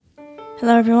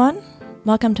Hello, everyone.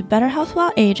 Welcome to Better Health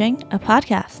While Aging, a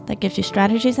podcast that gives you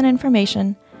strategies and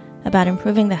information about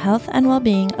improving the health and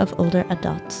well-being of older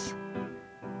adults.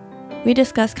 We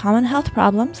discuss common health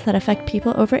problems that affect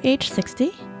people over age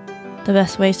 60, the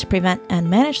best ways to prevent and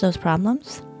manage those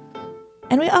problems,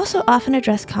 and we also often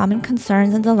address common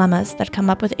concerns and dilemmas that come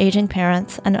up with aging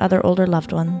parents and other older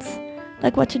loved ones,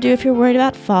 like what to do if you're worried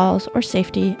about falls or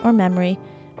safety or memory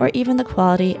or even the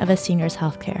quality of a senior's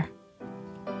healthcare.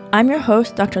 I'm your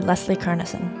host, Dr. Leslie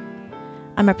Kernison.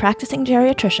 I'm a practicing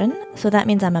geriatrician, so that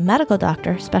means I'm a medical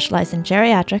doctor specialized in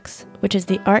geriatrics, which is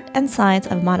the art and science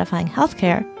of modifying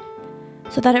healthcare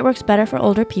so that it works better for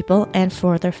older people and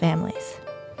for their families.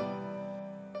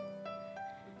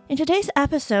 In today's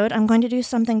episode, I'm going to do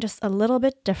something just a little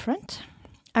bit different.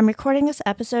 I'm recording this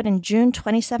episode in June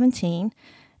 2017,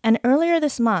 and earlier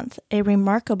this month, a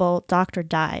remarkable doctor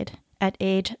died at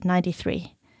age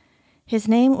 93. His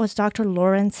name was Dr.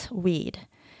 Lawrence Weed,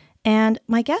 and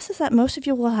my guess is that most of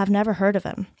you will have never heard of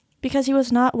him because he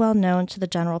was not well known to the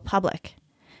general public.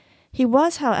 He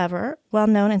was, however, well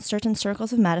known in certain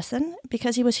circles of medicine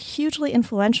because he was hugely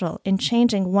influential in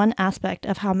changing one aspect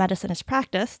of how medicine is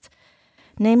practiced,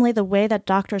 namely the way that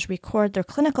doctors record their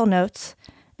clinical notes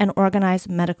and organize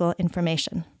medical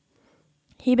information.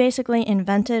 He basically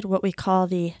invented what we call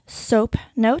the SOAP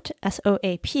note,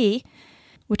 S-O-A-P,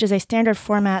 which is a standard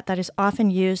format that is often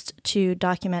used to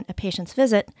document a patient's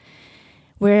visit,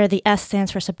 where the S stands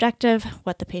for subjective,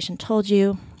 what the patient told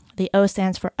you, the O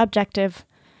stands for objective,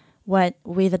 what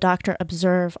we, the doctor,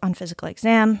 observe on physical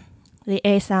exam, the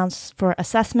A stands for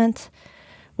assessment,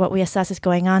 what we assess is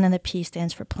going on, and the P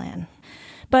stands for plan.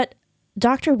 But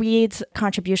Dr. Weed's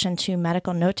contribution to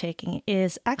medical note-taking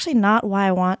is actually not why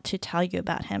I want to tell you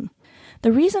about him.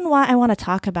 The reason why I want to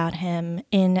talk about him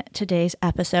in today's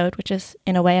episode, which is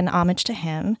in a way an homage to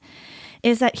him,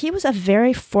 is that he was a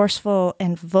very forceful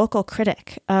and vocal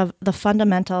critic of the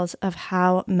fundamentals of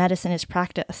how medicine is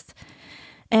practiced.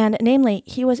 And namely,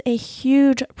 he was a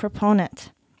huge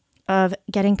proponent of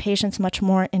getting patients much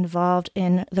more involved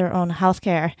in their own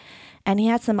healthcare. And he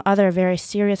had some other very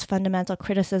serious fundamental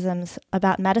criticisms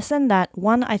about medicine that,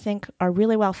 one, I think are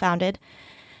really well-founded,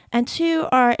 and two,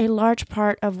 are a large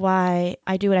part of why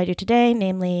I do what I do today,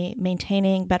 namely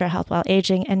maintaining better health while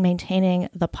aging and maintaining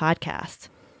the podcast.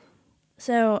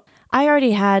 So I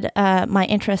already had my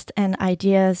interest and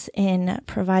ideas in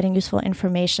providing useful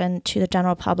information to the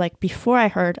general public before I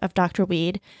heard of Dr.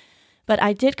 Weed, but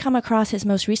I did come across his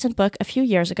most recent book a few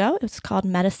years ago. It was called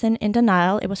Medicine in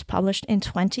Denial. It was published in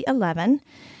 2011.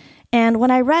 And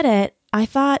when I read it, I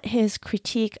thought his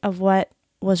critique of what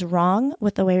was wrong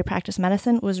with the way we practice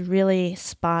medicine was really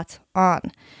spot on.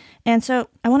 And so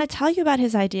I want to tell you about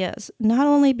his ideas, not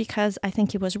only because I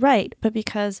think he was right, but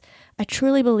because I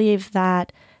truly believe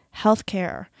that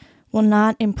healthcare will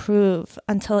not improve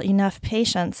until enough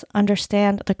patients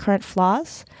understand the current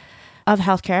flaws of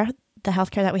healthcare, the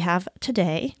healthcare that we have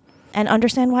today, and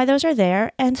understand why those are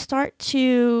there and start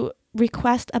to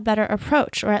request a better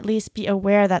approach, or at least be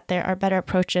aware that there are better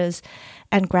approaches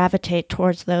and gravitate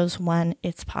towards those when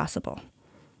it's possible.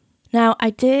 Now, I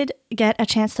did get a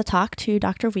chance to talk to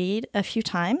Dr. Weed a few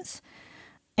times,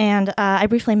 and I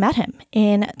briefly met him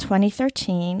in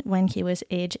 2013 when he was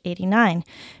age 89.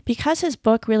 Because his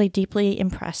book really deeply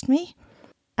impressed me,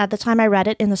 at the time I read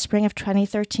it in the spring of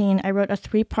 2013, I wrote a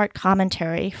 3-part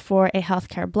commentary for a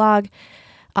healthcare blog.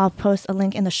 I'll post a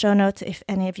link in the show notes if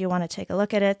any of you want to take a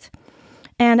look at it.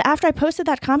 And after I posted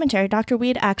that commentary, Dr.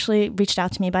 Weed actually reached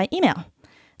out to me by email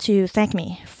to thank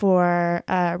me for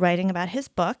writing about his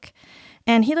book.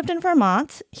 And he lived in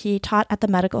Vermont. He taught at the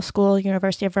medical school,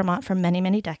 University of Vermont, for many,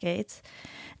 many decades.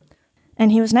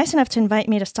 And he was nice enough to invite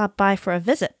me to stop by for a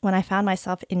visit when I found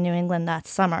myself in New England that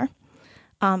summer.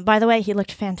 By the way, he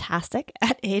looked fantastic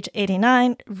at age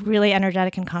 89, really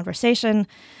energetic in conversation,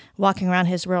 walking around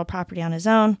his rural property on his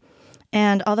own.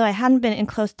 And although I hadn't been in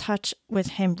close touch with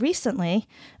him recently,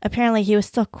 apparently he was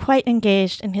still quite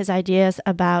engaged in his ideas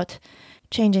about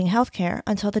changing healthcare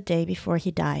until the day before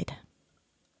he died.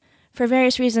 For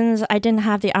various reasons, I didn't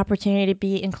have the opportunity to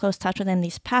be in close touch with him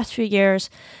these past few years,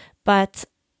 but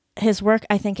his work,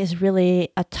 I think, is really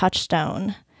a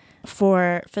touchstone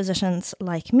for physicians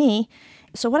like me.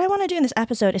 So what I want to do in this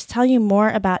episode is tell you more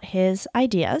about his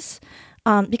ideas,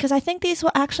 because I think these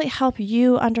will actually help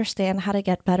you understand how to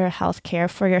get better health care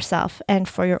for yourself and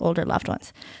for your older loved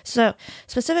ones. So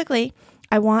specifically,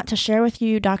 I want to share with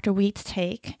you Dr. Weed's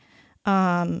take,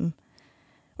 or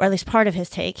at least part of his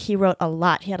take. He wrote a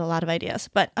lot. He had a lot of ideas.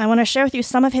 But I want to share with you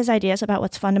some of his ideas about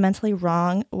what's fundamentally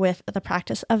wrong with the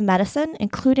practice of medicine,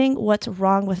 including what's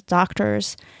wrong with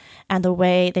doctors and the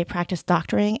way they practice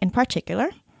doctoring in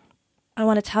particular. I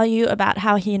want to tell you about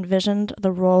how he envisioned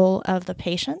the role of the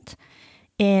patient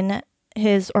in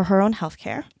his or her own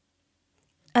healthcare.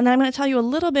 And then I'm going to tell you a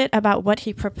little bit about what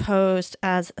he proposed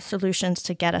as solutions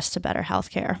to get us to better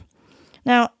healthcare.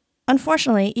 Now,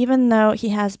 unfortunately, even though he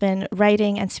has been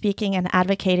writing and speaking and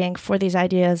advocating for these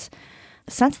ideas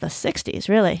since the 60s,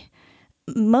 really,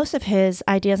 most of his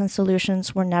ideas and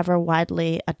solutions were never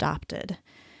widely adopted.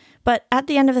 But at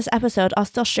the end of this episode, I'll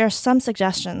still share some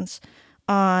suggestions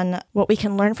on what we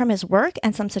can learn from his work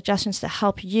and some suggestions to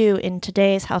help you in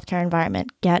today's healthcare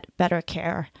environment get better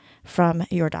care from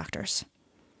your doctors.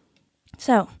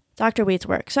 So, Dr. Weed's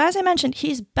work. So as I mentioned,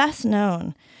 he's best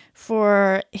known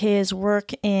for his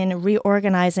work in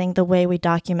reorganizing the way we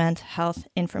document health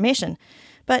information.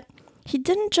 But he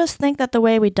didn't just think that the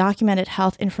way we documented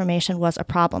health information was a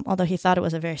problem, although he thought it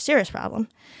was a very serious problem.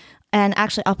 And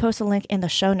actually, I'll post a link in the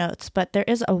show notes, but there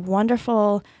is a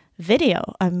wonderful video,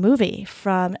 a movie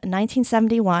from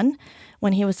 1971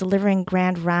 when he was delivering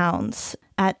grand rounds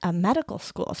at a medical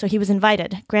school. So he was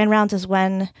invited. Grand rounds is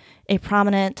when a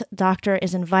prominent doctor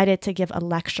is invited to give a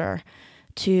lecture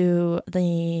to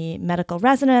the medical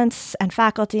residents and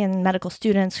faculty and medical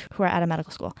students who are at a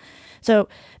medical school. So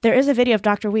there is a video of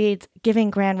Dr. Weed giving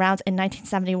grand rounds in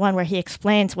 1971 where he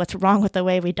explains what's wrong with the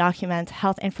way we document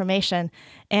health information.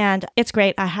 And it's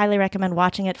great. I highly recommend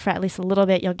watching it for at least a little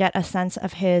bit. You'll get a sense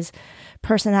of his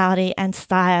personality and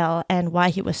style and why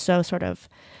he was so sort of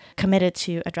committed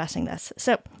to addressing this.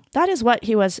 So that is what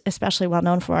he was especially well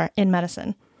known for in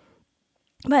medicine.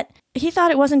 But he thought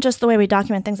it wasn't just the way we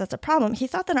document things that's a problem. He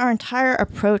thought that our entire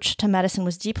approach to medicine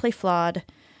was deeply flawed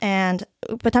and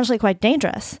potentially quite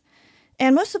dangerous.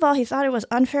 And most of all, he thought it was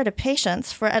unfair to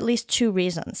patients for at least two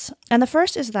reasons. And the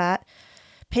first is that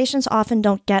patients often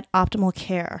don't get optimal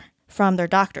care from their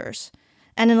doctors.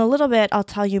 And in a little bit, I'll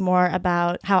tell you more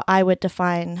about how I would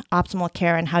define optimal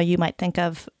care and how you might think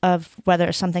of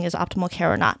whether something is optimal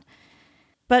care or not.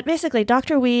 But basically,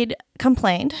 Dr. Weed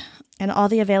complained, and all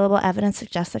the available evidence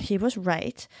suggests that he was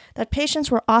right, that patients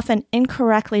were often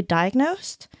incorrectly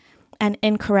diagnosed and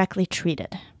incorrectly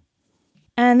treated.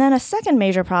 And then a second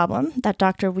major problem that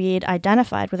Dr. Weed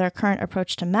identified with our current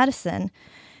approach to medicine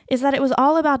is that it was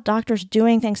all about doctors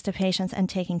doing things to patients and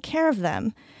taking care of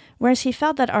them, whereas he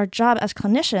felt that our job as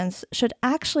clinicians should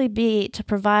actually be to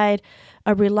provide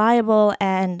a reliable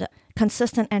and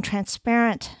consistent and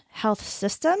transparent health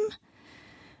system,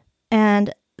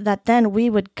 and that then we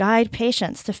would guide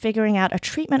patients to figuring out a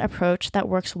treatment approach that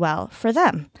works well for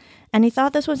them. And he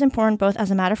thought this was important both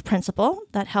as a matter of principle,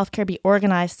 that healthcare be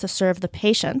organized to serve the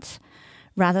patient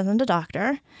rather than the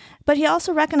doctor, but he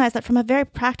also recognized that from a very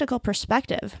practical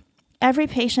perspective, every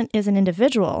patient is an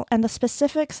individual and the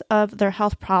specifics of their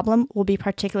health problem will be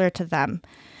particular to them.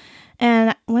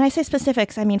 And when I say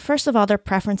specifics, I mean, first of all, their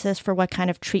preferences for what kind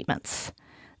of treatments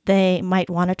they might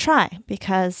want to try,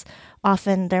 because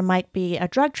often there might be a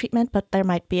drug treatment, but there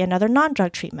might be another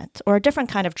non-drug treatment or a different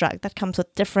kind of drug that comes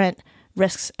with different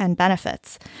risks and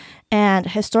benefits. And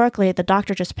historically, the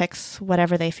doctor just picks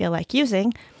whatever they feel like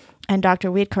using. And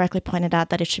Dr. Weed correctly pointed out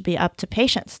that it should be up to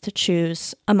patients to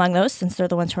choose among those, since they're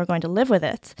the ones who are going to live with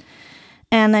it.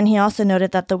 And then he also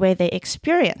noted that the way they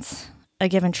experience a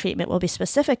given treatment will be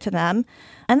specific to them.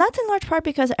 And that's in large part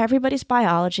because everybody's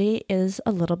biology is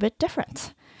a little bit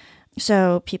different.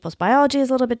 So people's biology is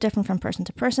a little bit different from person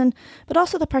to person, but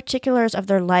also the particulars of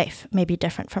their life may be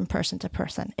different from person to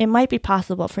person. It might be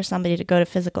possible for somebody to go to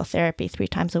physical therapy 3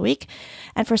 times a week,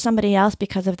 and for somebody else,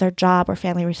 because of their job or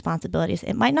family responsibilities,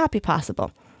 it might not be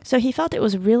possible. So he felt it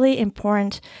was really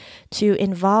important to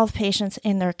involve patients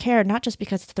in their care, not just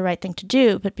because it's the right thing to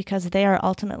do, but because they are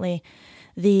ultimately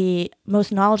the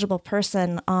most knowledgeable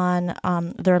person on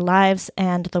their lives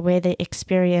and the way they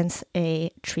experience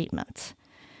a treatment.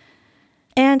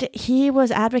 And he was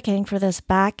advocating for this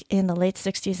back in the late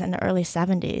 60s and the early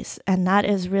 70s. And that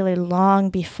is really long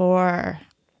before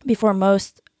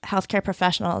most healthcare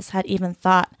professionals had even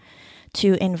thought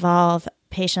to involve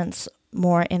patients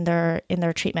more in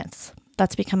their treatments.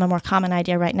 That's become a more common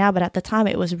idea right now, but at the time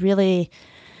it was really,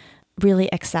 really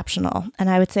exceptional. And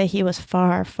I would say he was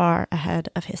far, far ahead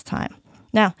of his time.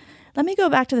 Now, let me go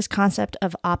back to this concept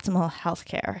of optimal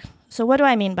healthcare. So what do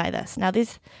I mean by this? Now,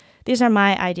 these are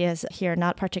my ideas here,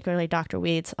 not particularly Dr.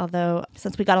 Weed's, although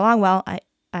since we got along well,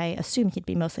 I assume he'd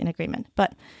be mostly in agreement.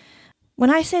 But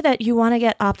when I say that you want to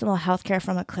get optimal healthcare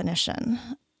from a clinician,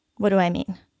 what do I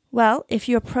mean? Well, if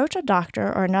you approach a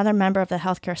doctor or another member of the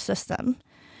healthcare system,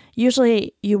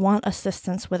 usually you want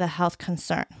assistance with a health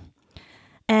concern.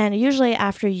 And usually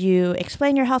after you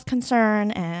explain your health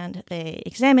concern and they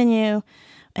examine you,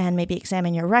 and maybe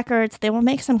examine your records, they will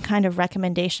make some kind of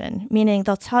recommendation, meaning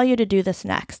they'll tell you to do this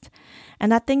next.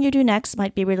 And that thing you do next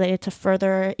might be related to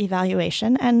further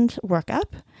evaluation and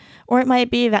workup, or it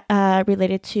might be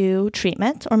related to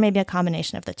treatment, or maybe a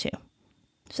combination of the two.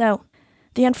 So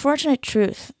the unfortunate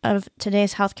truth of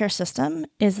today's healthcare system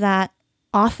is that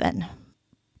often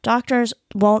doctors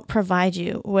won't provide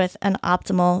you with an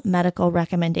optimal medical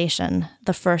recommendation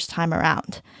the first time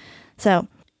around. So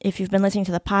if you've been listening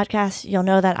to the podcast, you'll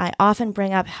know that I often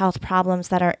bring up health problems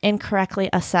that are incorrectly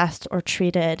assessed or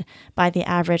treated by the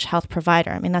average health provider.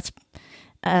 I mean, that's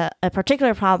a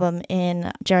particular problem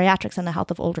in geriatrics and the health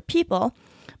of older people.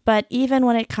 But even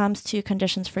when it comes to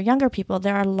conditions for younger people,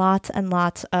 there are lots and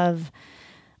lots of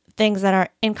things that are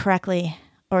incorrectly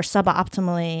or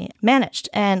suboptimally managed.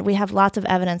 And we have lots of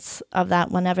evidence of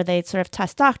that whenever they sort of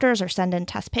test doctors or send in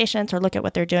test patients or look at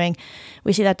what they're doing.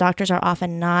 We see that doctors are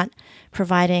often not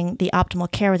providing the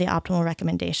optimal care or the optimal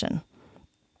recommendation.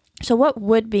 So what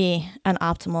would be an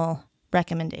optimal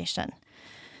recommendation?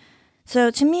 So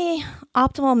to me,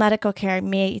 optimal medical care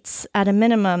meets at a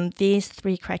minimum these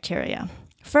three criteria.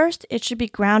 First, it should be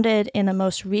grounded in the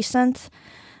most recent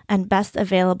and best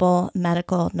available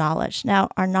medical knowledge. Now,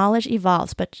 our knowledge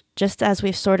evolves, but just as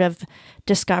we've sort of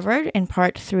discovered in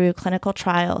part through clinical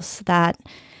trials that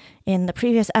in the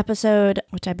previous episode,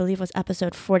 which I believe was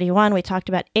episode 41, we talked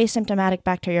about asymptomatic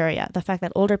bacteriuria, the fact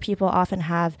that older people often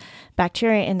have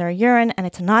bacteria in their urine and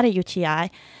it's not a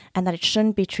UTI, and that it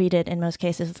shouldn't be treated in most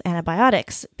cases with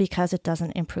antibiotics because it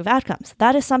doesn't improve outcomes.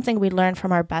 That is something we learned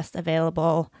from our best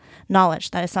available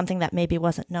knowledge. That is something that maybe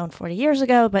wasn't known 40 years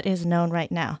ago, but is known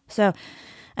right now. So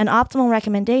an optimal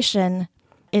recommendation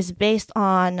is based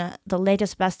on the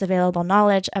latest best available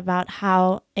knowledge about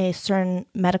how a certain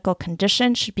medical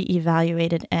condition should be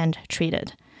evaluated and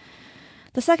treated.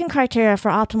 The second criteria for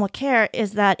optimal care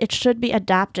is that it should be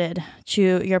adapted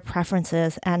to your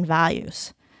preferences and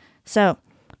values. So,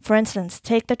 for instance,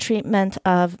 take the treatment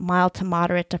of mild to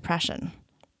moderate depression.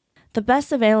 The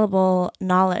best available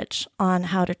knowledge on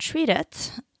how to treat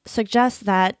it suggests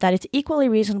that it's equally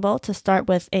reasonable to start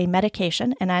with a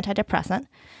medication, an antidepressant,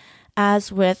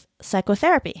 as with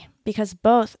psychotherapy, because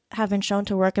both have been shown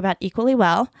to work about equally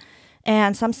well.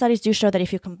 And some studies do show that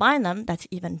if you combine them, that's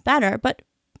even better. But,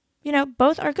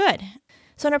 both are good.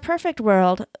 So in a perfect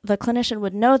world, the clinician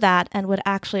would know that and would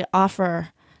actually offer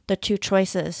the two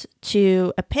choices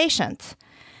to a patient.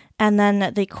 And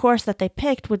then the course that they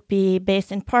picked would be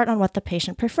based in part on what the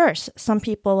patient prefers. Some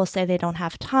people will say they don't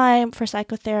have time for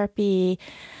psychotherapy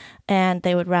and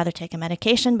they would rather take a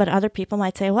medication, but other people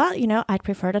might say, well, I'd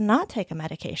prefer to not take a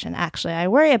medication. Actually, I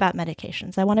worry about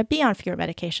medications. I want to be on fewer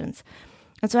medications.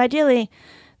 And so ideally,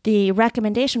 the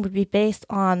recommendation would be based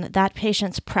on that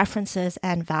patient's preferences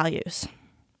and values.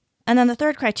 And then the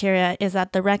third criteria is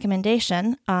that the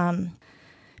recommendation,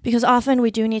 because often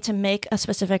we do need to make a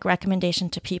specific recommendation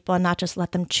to people and not just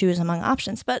let them choose among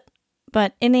options. But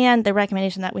in the end, the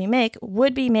recommendation that we make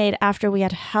would be made after we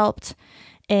had helped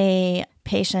a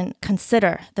patient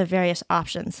consider the various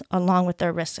options along with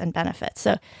their risks and benefits.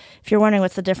 So if you're wondering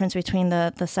what's the difference between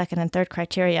the second and third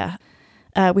criteria,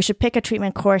 we should pick a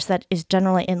treatment course that is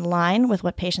generally in line with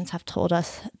what patients have told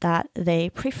us that they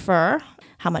prefer,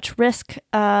 how much risk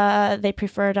they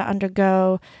prefer to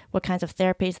undergo, what kinds of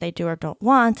therapies they do or don't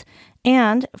want,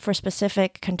 and for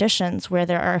specific conditions where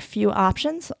there are a few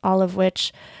options, all of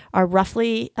which are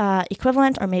roughly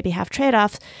equivalent or maybe have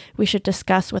trade-offs, we should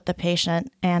discuss with the patient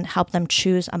and help them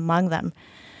choose among them.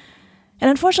 And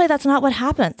unfortunately, that's not what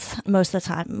happens most of the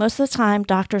time. Most of the time,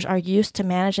 doctors are used to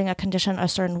managing a condition a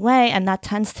certain way, and that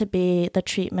tends to be the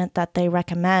treatment that they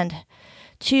recommend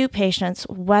to patients,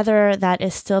 whether that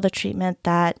is still the treatment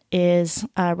that is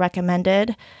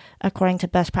recommended according to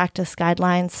best practice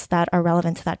guidelines that are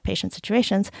relevant to that patient's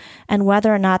situations, and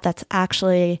whether or not that's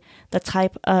actually the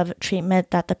type of treatment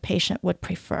that the patient would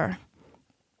prefer.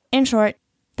 In short,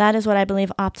 that is what I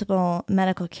believe optimal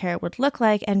medical care would look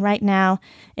like. And right now,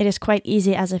 it is quite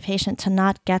easy as a patient to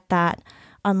not get that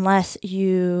unless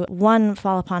you, one,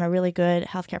 fall upon a really good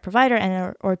healthcare provider,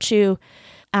 and or two,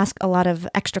 ask a lot of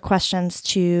extra questions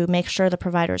to make sure the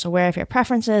provider is aware of your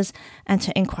preferences and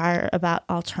to inquire about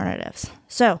alternatives.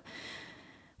 So,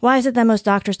 why is it that most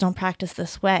doctors don't practice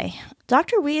this way?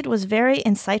 Dr. Weed was very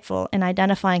insightful in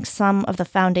identifying some of the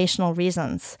foundational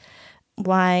reasons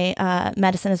why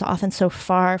medicine is often so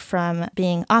far from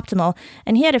being optimal.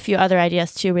 And he had a few other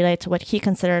ideas too related to what he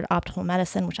considered optimal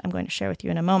medicine, which I'm going to share with you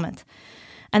in a moment.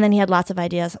 And then he had lots of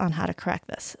ideas on how to correct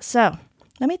this. So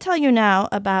let me tell you now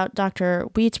about Dr.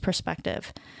 Weed's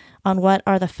perspective on what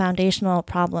are the foundational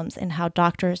problems in how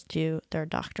doctors do their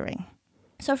doctoring.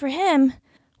 So for him,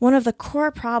 one of the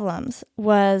core problems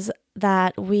was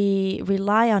that we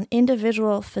rely on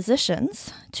individual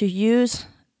physicians to use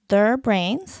their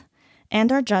brains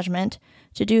and their judgment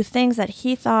to do things that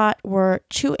he thought were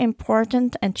too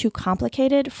important and too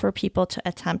complicated for people to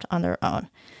attempt on their own.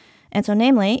 And so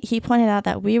namely, he pointed out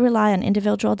that we rely on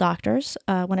individual doctors.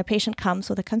 When a patient comes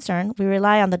with a concern, we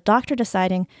rely on the doctor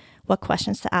deciding what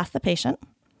questions to ask the patient,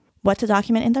 what to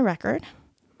document in the record,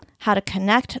 how to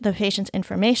connect the patient's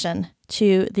information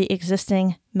to the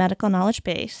existing medical knowledge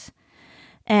base,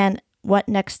 and what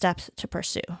next steps to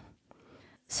pursue.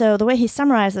 So the way he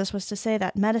summarized this was to say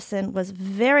that medicine was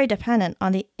very dependent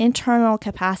on the internal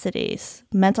capacities,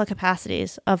 mental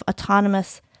capacities of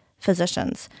autonomous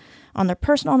physicians, on their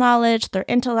personal knowledge, their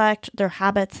intellect, their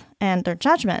habits, and their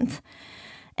judgment.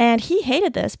 And he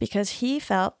hated this because he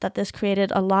felt that this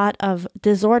created a lot of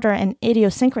disorder and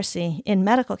idiosyncrasy in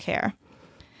medical care,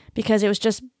 because it was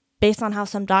just based on how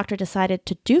some doctor decided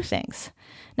to do things.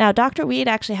 Now, Dr. Weed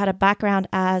actually had a background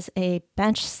as a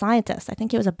bench scientist. I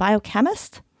think he was a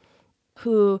biochemist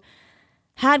who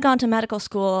had gone to medical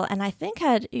school and I think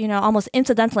had, almost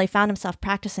incidentally found himself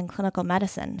practicing clinical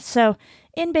medicine. So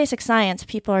in basic science,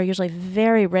 people are usually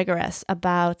very rigorous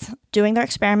about doing their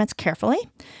experiments carefully,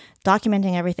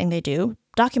 documenting everything they do,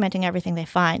 documenting everything they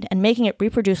find, and making it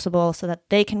reproducible so that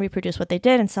they can reproduce what they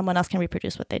did and someone else can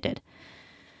reproduce what they did.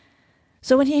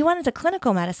 So when he went into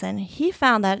clinical medicine, he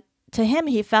found that to him,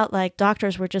 he felt like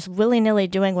doctors were just willy-nilly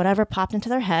doing whatever popped into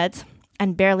their heads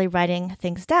and barely writing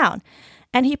things down.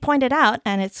 And he pointed out,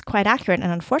 and it's quite accurate,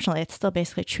 and unfortunately it's still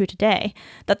basically true today,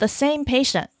 that the same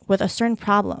patient with a certain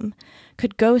problem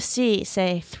could go see,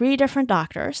 say, 3 different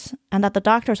doctors, and that the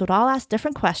doctors would all ask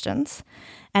different questions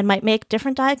and might make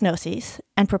different diagnoses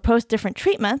and propose different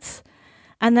treatments,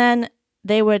 and then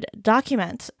they would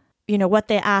document, what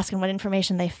they asked and what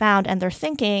information they found and their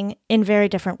thinking in very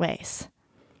different ways.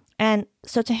 And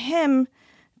so to him,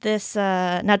 this,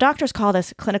 now doctors call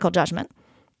this clinical judgment,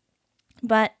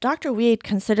 but Dr. Weed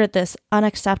considered this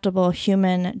unacceptable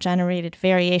human-generated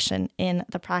variation in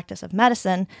the practice of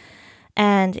medicine,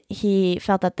 and he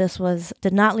felt that this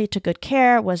did not lead to good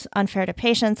care, was unfair to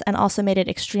patients, and also made it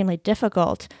extremely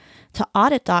difficult to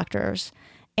audit doctors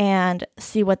and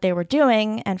see what they were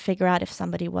doing and figure out if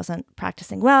somebody wasn't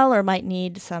practicing well or might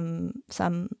need some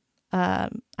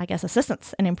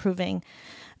assistance in improving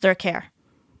their care.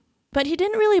 But he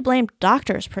didn't really blame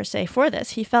doctors per se for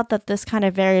this. He felt that this kind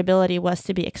of variability was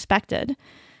to be expected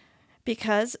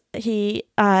because he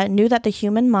knew that the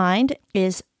human mind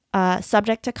is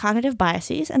subject to cognitive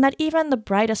biases and that even the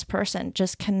brightest person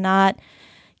just cannot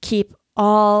keep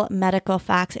all medical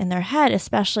facts in their head,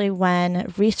 especially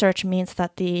when research means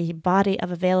that the body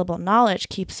of available knowledge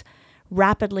keeps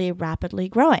rapidly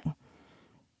growing.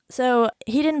 So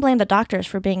he didn't blame the doctors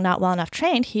for being not well enough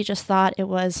trained. He just thought it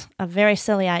was a very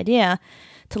silly idea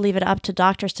to leave it up to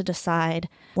doctors to decide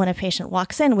when a patient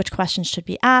walks in which questions should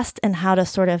be asked and how to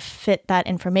sort of fit that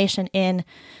information in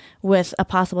with a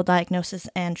possible diagnosis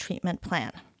and treatment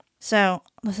plan. So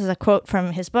this is a quote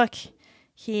from his book.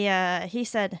 He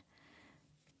said,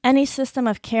 "Any system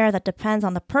of care that depends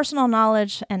on the personal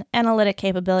knowledge and analytic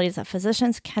capabilities of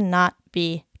physicians cannot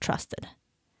be trusted."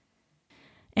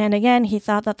 And again, he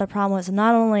thought that the problem was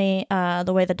not only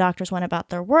the way the doctors went about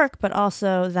their work, but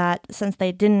also that since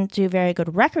they didn't do very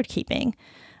good record keeping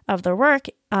of their work,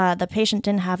 the patient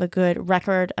didn't have a good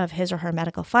record of his or her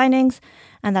medical findings,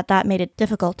 and that made it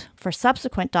difficult for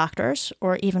subsequent doctors,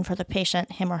 or even for the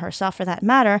patient, him or herself for that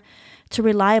matter, to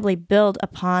reliably build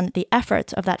upon the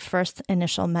efforts of that first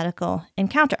initial medical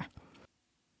encounter.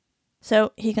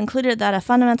 So he concluded that a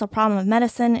fundamental problem of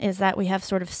medicine is that we have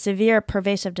sort of severe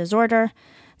pervasive disorder,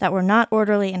 that we're not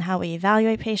orderly in how we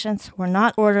evaluate patients, we're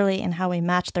not orderly in how we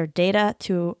match their data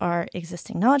to our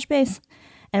existing knowledge base,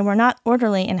 and we're not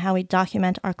orderly in how we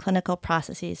document our clinical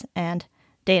processes and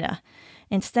data.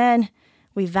 Instead,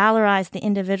 we valorize the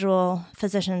individual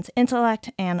physician's intellect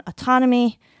and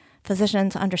autonomy.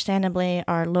 Physicians, understandably,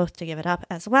 are loath to give it up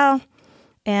as well.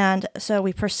 And so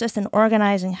we persist in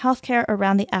organizing healthcare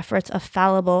around the efforts of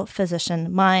fallible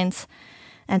physician minds.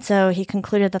 And so he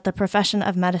concluded that the profession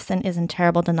of medicine is in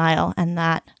terrible denial, and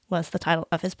that was the title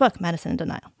of his book, Medicine in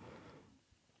Denial.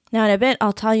 Now, in a bit,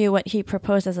 I'll tell you what he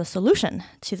proposed as a solution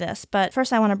to this, but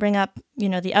first I want to bring up,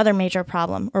 the other major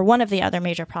problem, or one of the other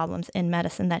major problems in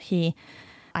medicine that he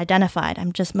identified.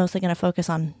 I'm just mostly going to focus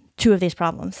on 2 of these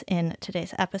problems in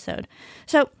today's episode.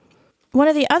 So one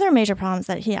of the other major problems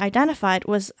that he identified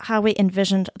was how we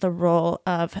envisioned the role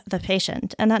of the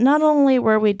patient, and that not only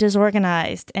were we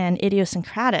disorganized and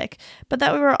idiosyncratic, but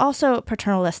that we were also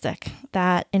paternalistic,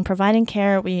 that in providing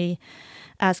care, we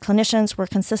as clinicians, we're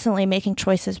consistently making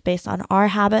choices based on our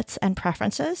habits and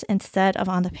preferences instead of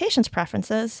on the patient's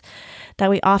preferences, that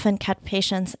we often kept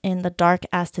patients in the dark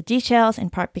as to details,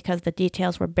 in part because the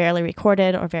details were barely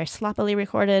recorded or very sloppily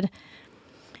recorded,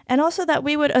 and also that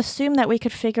we would assume that we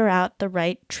could figure out the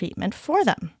right treatment for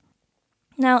them.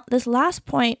 Now, this last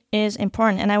point is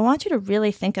important, and I want you to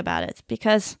really think about it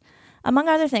because, among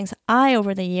other things, I,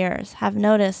 over the years, have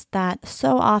noticed that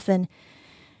so often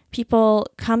people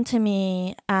come to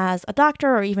me as a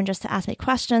doctor or even just to ask me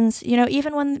questions.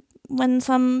 Even when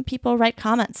some people write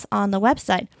comments on the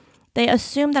website, they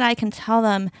assume that I can tell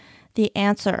them the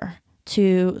answer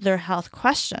to their health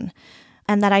question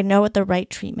and that I know what the right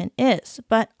treatment is.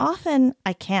 But often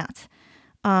I can't.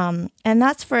 And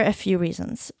that's for a few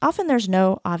reasons. Often there's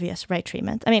no obvious right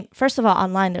treatment. First of all,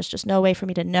 online, there's just no way for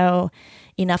me to know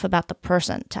enough about the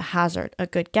person to hazard a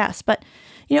good guess. But,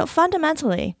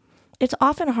 fundamentally, it's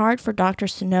often hard for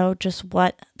doctors to know just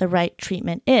what the right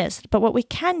treatment is. But what we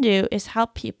can do is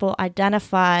help people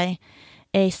identify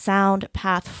a sound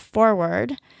path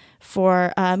forward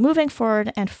for moving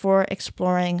forward and for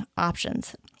exploring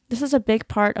options. This is a big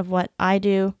part of what I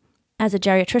do as a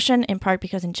geriatrician, in part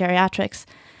because in geriatrics,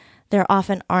 there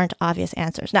often aren't obvious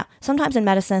answers. Now, sometimes in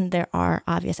medicine, there are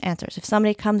obvious answers. If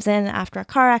somebody comes in after a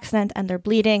car accident and they're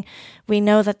bleeding, we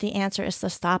know that the answer is to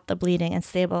stop the bleeding and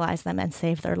stabilize them and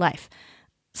save their life.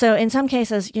 So in some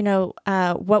cases,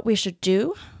 what we should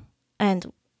do and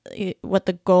what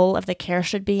the goal of the care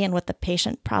should be and what the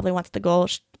patient probably wants the goal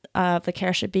of the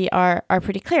care should be are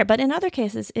pretty clear. But in other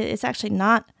cases, it's actually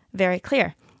not very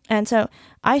clear. And so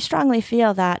I strongly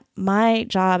feel that my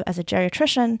job as a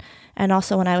geriatrician, and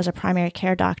also when I was a primary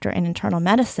care doctor in internal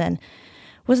medicine,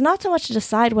 was not so much to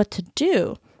decide what to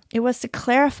do. It was to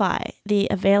clarify the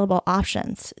available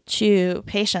options to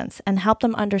patients and help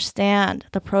them understand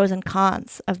the pros and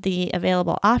cons of the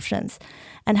available options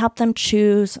and help them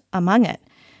choose among it,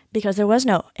 because there was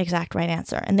no exact right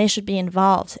answer and they should be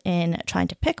involved in trying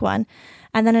to pick one.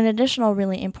 And then an additional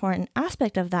really important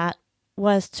aspect of that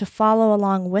was to follow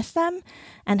along with them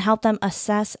and help them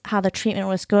assess how the treatment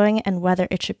was going and whether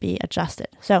it should be adjusted.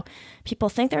 So people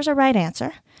think there's a right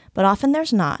answer, but often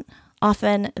there's not.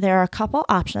 Often there are a couple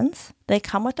options. They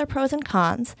come with their pros and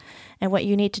cons. And what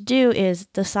you need to do is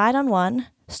decide on one,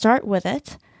 start with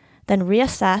it, then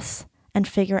reassess and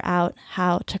figure out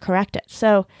how to correct it.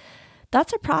 So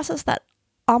that's a process that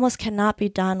almost cannot be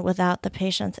done without the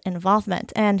patient's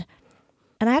involvement. And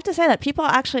I have to say that people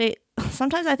actually,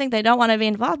 sometimes I think they don't want to be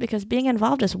involved because being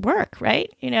involved is work,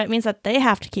 right? It means that they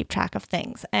have to keep track of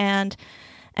things and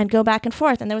go back and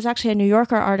forth. And there was actually a New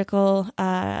Yorker article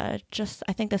I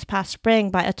think this past spring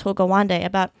by Atul Gawande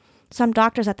about some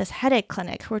doctors at this headache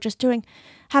clinic who were just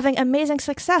having amazing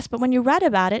success. But when you read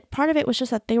about it, part of it was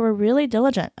just that they were really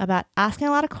diligent about asking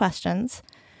a lot of questions,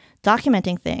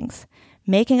 documenting things,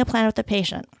 making a plan with the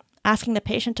patient, asking the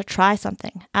patient to try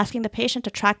something, asking the patient to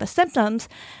track the symptoms,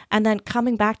 and then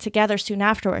coming back together soon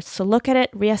afterwards to look at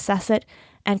it, reassess it,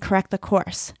 and correct the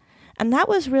course. And that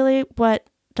was really what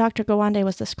Dr. Gawande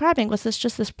was describing, was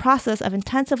this process of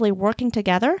intensively working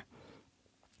together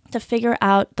to figure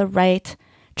out the right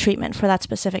treatment for that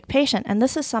specific patient. And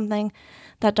this is something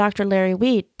that Dr. Larry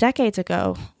Weed decades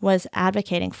ago was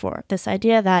advocating for, this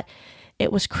idea that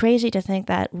it was crazy to think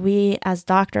that we as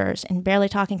doctors, in barely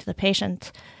talking to the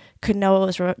patient, could know what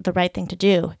was the right thing to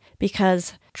do,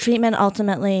 because treatment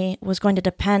ultimately was going to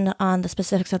depend on the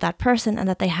specifics of that person and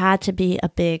that they had to be a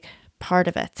big part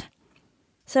of it.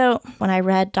 So when I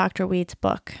read Dr. Weed's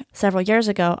book several years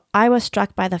ago, I was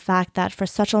struck by the fact that for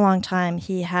such a long time,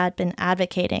 he had been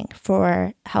advocating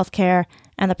for healthcare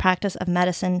and the practice of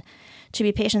medicine to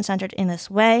be patient-centered in this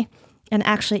way. And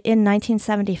actually in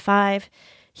 1975,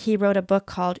 he wrote a book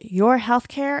called Your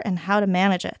Healthcare and How to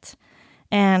Manage It.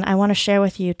 And I want to share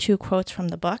with you 2 quotes from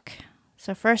the book.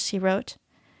 So first he wrote,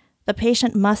 "The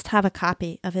patient must have a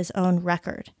copy of his own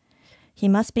record. He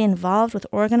must be involved with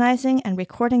organizing and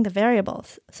recording the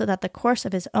variables so that the course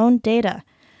of his own data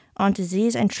on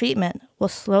disease and treatment will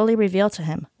slowly reveal to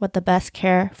him what the best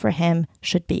care for him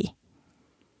should be."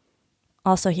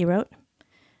 Also he wrote,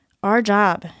 "Our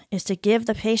job is to give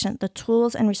the patient the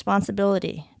tools and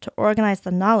responsibility to organize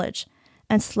the knowledge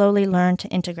and slowly learn to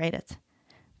integrate it.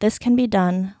 This can be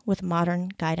done with modern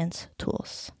guidance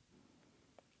tools."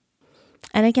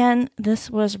 And again, this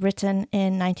was written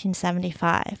in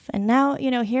 1975. And now,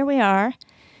 here we are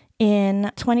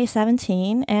in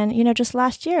 2017. And, just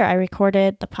last year, I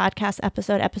recorded the podcast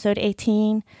episode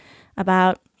 18,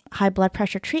 about high blood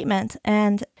pressure treatment.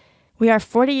 And we are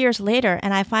 40 years later,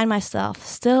 and I find myself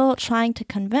still trying to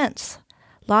convince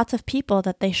lots of people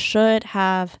that they should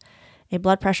have a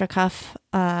blood pressure cuff,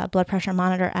 blood pressure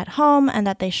monitor at home, and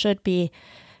that they should be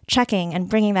checking and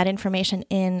bringing that information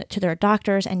in to their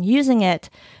doctors and using it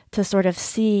to sort of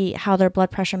see how their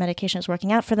blood pressure medication is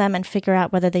working out for them and figure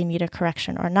out whether they need a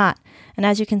correction or not. And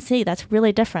as you can see, that's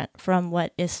really different from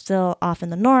what is still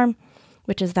often the norm,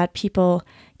 which is that people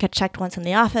get checked once in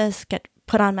the office, get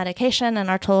put on medication, and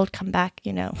are told, come back,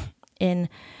 in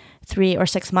 3 or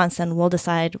 6 months and we'll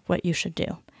decide what you should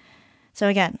do. So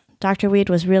again, Dr. Weed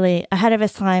was really ahead of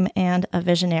his time and a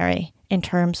visionary in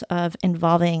terms of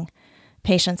involving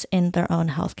patients in their own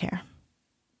healthcare.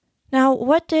 Now,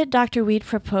 what did Dr. Weed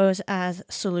propose as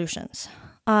solutions?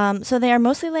 So they are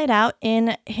mostly laid out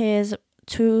in his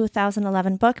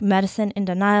 2011 book, Medicine in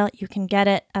Denial. You can get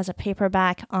it as a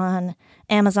paperback on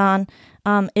Amazon.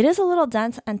 It is a little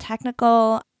dense and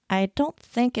technical. I don't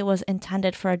think it was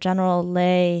intended for a general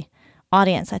lay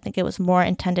audience. I think it was more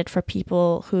intended for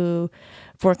people who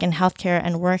work in healthcare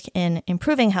and work in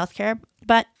improving healthcare,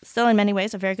 but still in many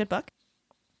ways a very good book.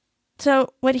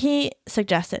 So what he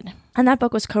suggested, and that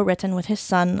book was co-written with his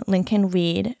son, Lincoln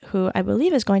Weed, who I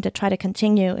believe is going to try to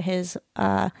continue his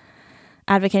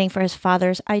advocating for his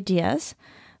father's ideas.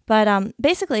 But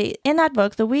basically, in that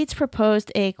book, the Weeds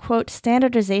proposed a, quote,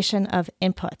 standardization of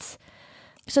inputs.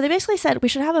 So they basically said we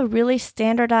should have a really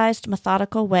standardized,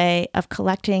 methodical way of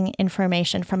collecting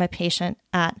information from a patient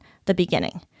at the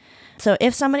beginning. So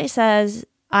if somebody says,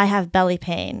 I have belly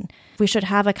pain, we should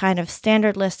have a kind of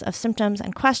standard list of symptoms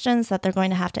and questions that they're going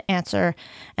to have to answer.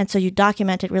 And so you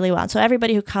document it really well. And so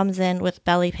everybody who comes in with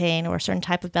belly pain or a certain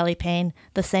type of belly pain,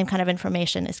 the same kind of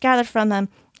information is gathered from them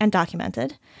and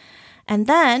documented. And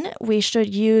then we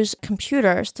should use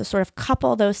computers to sort of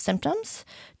couple those symptoms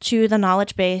to the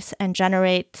knowledge base and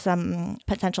generate some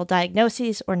potential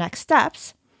diagnoses or next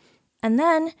steps. And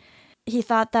then he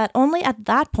thought that only at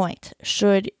that point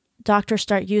should doctors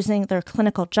start using their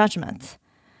clinical judgment,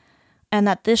 and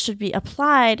that this should be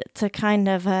applied to kind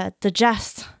of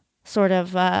digest sort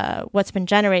of what's been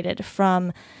generated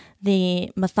from the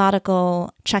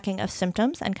methodical checking of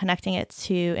symptoms and connecting it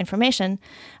to information.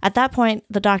 At that point,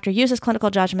 the doctor uses clinical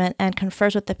judgment and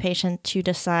confers with the patient to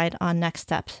decide on next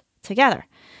steps together.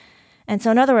 And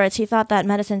so in other words, he thought that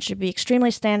medicine should be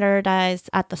extremely standardized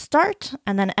at the start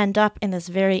and then end up in this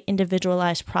very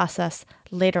individualized process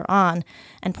later on,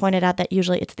 and pointed out that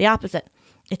usually it's the opposite.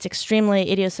 It's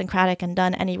extremely idiosyncratic and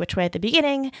done any which way at the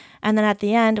beginning. And then at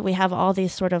the end, we have all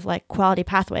these sort of like quality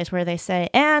pathways where they say,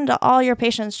 and all your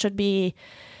patients should be,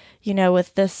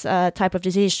 with this type of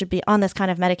disease should be on this kind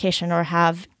of medication or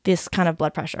have this kind of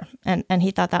blood pressure. And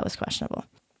he thought that was questionable.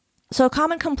 So a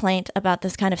common complaint about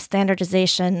this kind of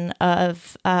standardization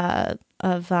of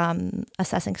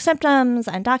assessing symptoms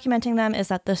and documenting them is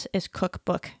that this is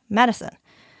cookbook medicine.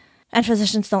 And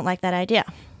physicians don't like that idea.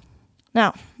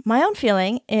 Now, my own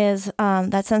feeling is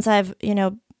that since I've,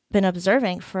 been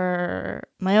observing for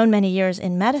my own many years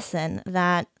in medicine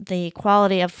that the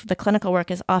quality of the clinical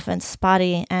work is often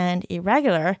spotty and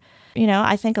irregular,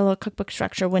 I think a little cookbook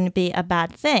structure wouldn't be a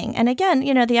bad thing. And again,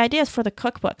 the idea is for the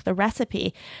cookbook, the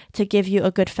recipe, to give you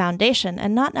a good foundation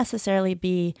and not necessarily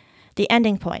be the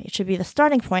ending point. It should be the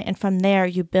starting point, and from there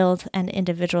you build and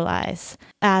individualize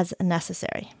as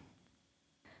necessary.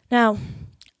 Now,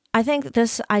 I think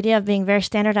this idea of being very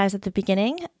standardized at the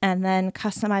beginning and then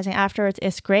customizing afterwards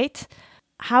is great.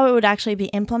 How it would actually be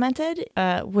implemented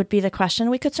would be the question.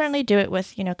 We could certainly do it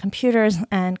with, computers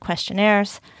and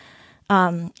questionnaires.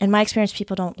 In my experience,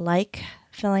 people don't like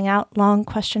filling out long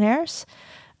questionnaires.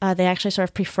 They actually sort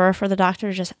of prefer for the doctor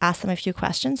to just ask them a few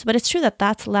questions. But it's true that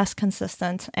that's less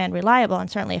consistent and reliable. And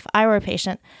certainly if I were a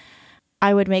patient,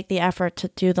 I would make the effort to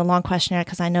do the long questionnaire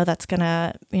because I know that's going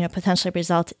to, potentially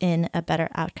result in a better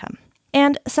outcome.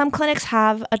 And some clinics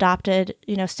have adopted,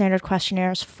 standard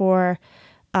questionnaires for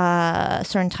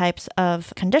certain types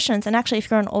of conditions. And actually,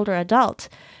 if you're an older adult,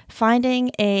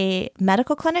 finding a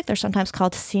medical clinic, they're sometimes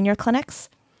called senior clinics,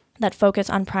 that focus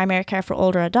on primary care for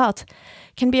older adults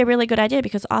can be a really good idea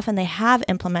because often they have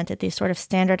implemented these sort of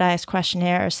standardized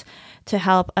questionnaires to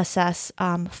help assess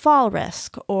fall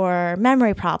risk or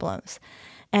memory problems.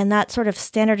 And that sort of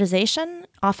standardization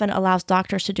often allows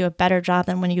doctors to do a better job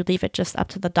than when you leave it just up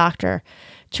to the doctor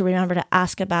to remember to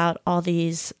ask about all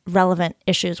these relevant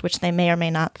issues which they may or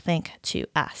may not think to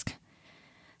ask.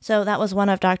 So that was one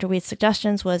of Dr. Weed's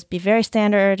suggestions, was be very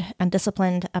standard and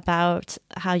disciplined about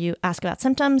how you ask about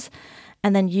symptoms,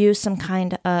 and then use some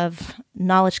kind of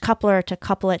knowledge coupler to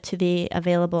couple it to the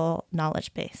available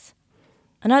knowledge base.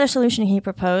 Another solution he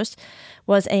proposed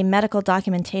was a medical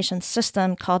documentation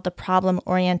system called the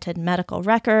problem-oriented medical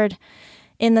record.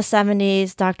 in the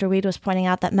 70s, Dr. Weed was pointing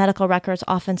out that medical records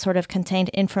often sort of contained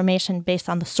information based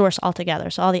on the source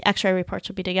altogether. So all the x-ray reports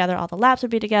would be together, all the labs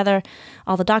would be together,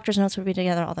 all the doctor's notes would be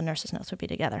together, all the nurse's notes would be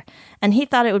together. And he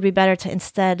thought it would be better to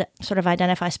instead sort of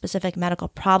identify specific medical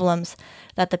problems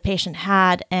that the patient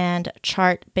had and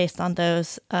chart based on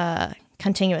those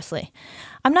continuously.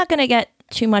 I'm not going to get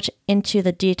too much into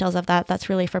the details of that. That's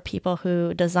really for people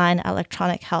who design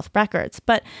electronic health records.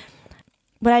 But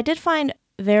what I did find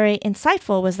very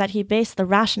insightful was that he based the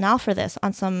rationale for this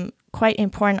on some quite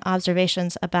important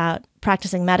observations about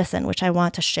practicing medicine, which I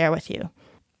want to share with you.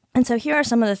 And so here are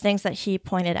some of the things that he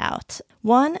pointed out.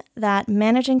 One, that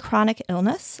managing chronic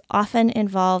illness often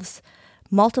involves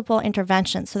multiple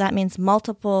interventions. So that means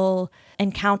multiple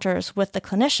encounters with the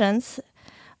clinicians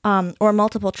or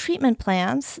multiple treatment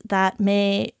plans that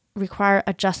may require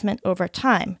adjustment over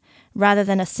time, rather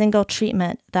than a single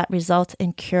treatment that results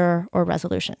in cure or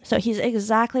resolution. So he's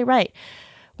exactly right.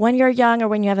 When you're young or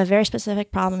when you have a very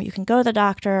specific problem, you can go to the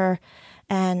doctor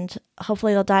and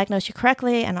hopefully they'll diagnose you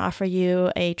correctly and offer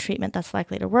you a treatment that's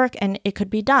likely to work, and it could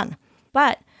be done.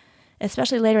 But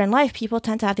especially later in life, people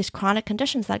tend to have these chronic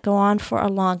conditions that go on for a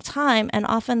long time, and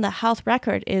often the health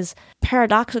record is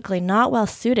paradoxically not well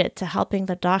suited to helping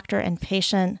the doctor and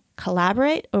patient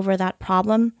collaborate over that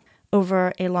problem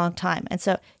over a long time. And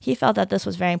so he felt that this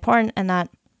was very important and that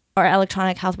our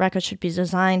electronic health records should be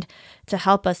designed to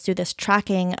help us do this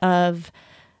tracking of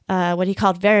what he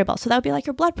called variables. So that would be like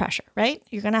your blood pressure, right?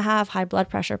 You're going to have high blood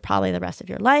pressure probably the rest of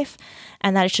your life,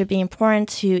 and that it should be important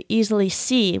to easily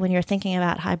see when you're thinking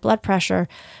about high blood pressure,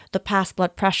 the past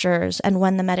blood pressures and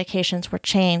when the medications were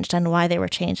changed and why they were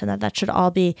changed, and that should all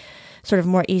be sort of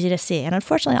more easy to see. And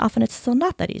unfortunately, often it's still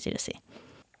not that easy to see.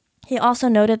 He also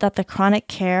noted that the chronic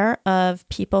care of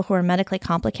people who are medically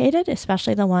complicated,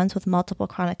 especially the ones with multiple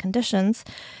chronic conditions,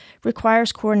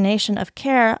 requires coordination of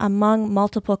care among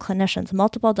multiple clinicians,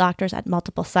 multiple doctors at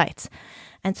multiple sites.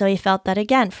 And so he felt that,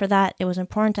 again, for that, it was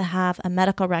important to have a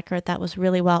medical record that was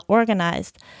really well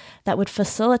organized, that would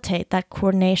facilitate that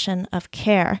coordination of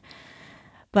care.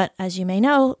 But as you may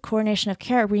know, coordination of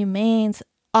care remains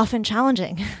often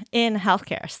challenging in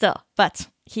healthcare still. But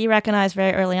he recognized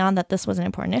very early on that this was an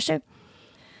important issue.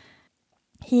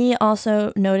 He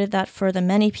also noted that for the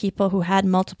many people who had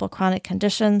multiple chronic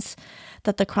conditions,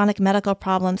 that the chronic medical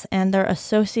problems and their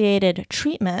associated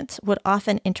treatment would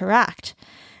often interact.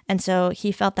 And so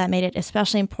he felt that made it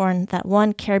especially important that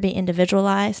one, care be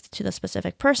individualized to the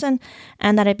specific person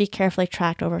and that it be carefully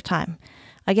tracked over time.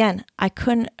 Again, I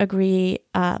couldn't agree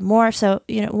more. So,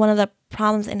 one of the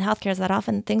problems in healthcare is that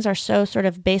often things are so sort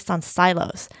of based on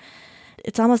silos.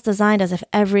 It's almost designed as if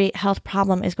every health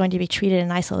problem is going to be treated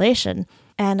in isolation.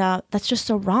 And that's just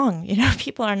so wrong.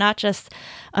 People are not just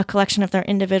a collection of their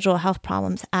individual health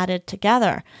problems added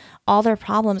together. All their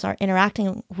problems are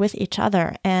interacting with each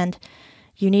other. And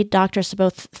you need doctors to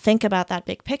both think about that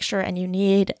big picture, and you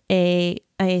need a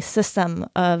system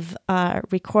of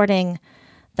recording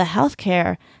the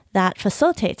healthcare that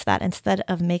facilitates that instead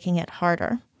of making it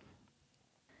harder.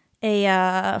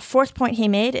 A fourth point he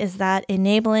made is that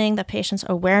enabling the patient's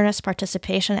awareness,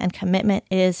 participation, and commitment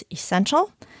is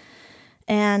essential.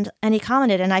 And he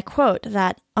commented, and I quote,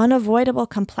 that unavoidable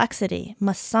complexity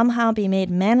must somehow be made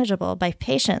manageable by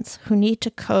patients who need to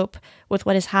cope with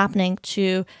what is happening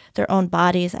to their own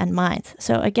bodies and minds.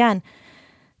 So again,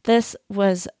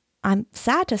 I'm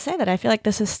sad to say that I feel like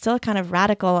this is still kind of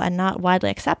radical and not widely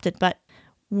accepted, but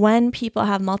when people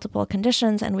have multiple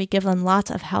conditions and we give them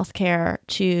lots of healthcare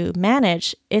to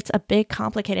manage, it's a big,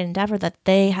 complicated endeavor that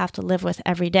they have to live with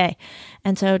every day.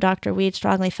 And so Dr. Weed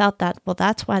strongly felt that, well,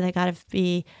 that's why they got to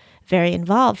be very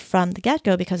involved from the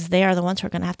get-go, because they are the ones who are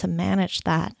going to have to manage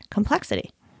that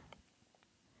complexity.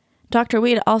 Dr.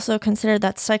 Weed also considered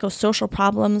that psychosocial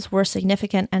problems were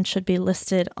significant and should be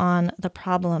listed on the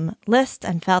problem list,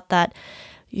 and felt that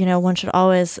one should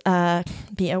always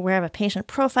be aware of a patient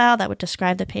profile that would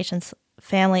describe the patient's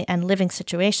family and living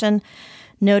situation,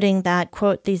 noting that,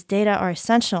 quote, these data are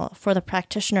essential for the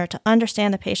practitioner to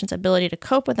understand the patient's ability to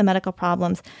cope with the medical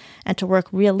problems and to work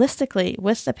realistically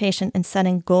with the patient in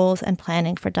setting goals and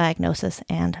planning for diagnosis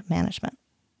and management.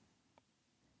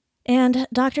 And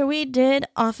Dr. Weed did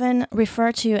often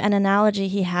refer to an analogy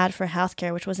he had for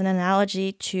healthcare, which was an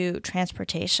analogy to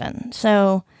transportation.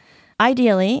 So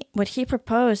ideally, what he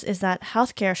proposed is that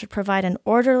healthcare should provide an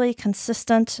orderly,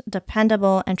 consistent,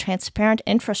 dependable, and transparent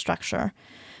infrastructure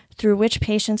through which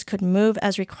patients could move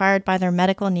as required by their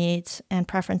medical needs and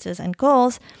preferences and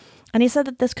goals. And he said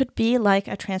that this could be like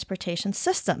a transportation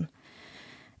system.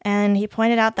 And he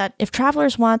pointed out that if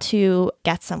travelers want to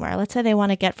get somewhere, let's say they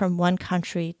want to get from one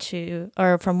country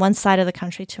from one side of the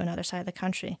country to another side of the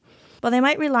country, Well, they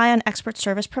might rely on expert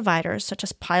service providers such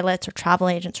as pilots or travel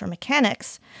agents or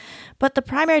mechanics, but the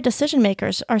primary decision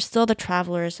makers are still the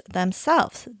travelers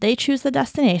themselves. They choose the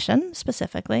destination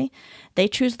specifically, they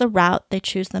choose the route, they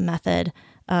choose the method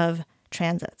of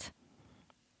transit.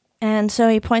 And so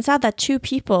he points out that two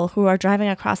people who are driving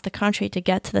across the country to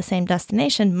get to the same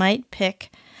destination might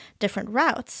pick different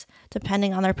routes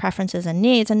depending on their preferences and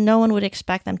needs, and no one would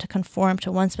expect them to conform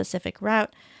to one specific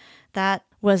route that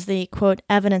was the, quote,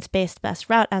 evidence-based best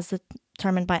route as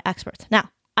determined by experts. Now,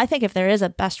 I think if there is a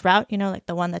best route, like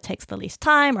the one that takes the least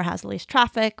time or has the least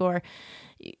traffic or,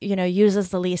 uses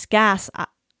the least gas,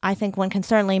 I think one can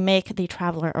certainly make the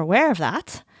traveler aware of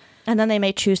that. And then they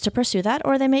may choose to pursue that,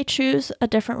 or they may choose a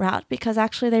different route because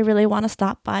actually they really want to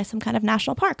stop by some kind of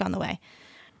national park on the way.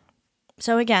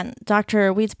 So again,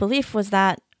 Dr. Weed's belief was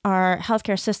that our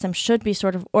healthcare system should be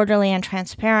sort of orderly and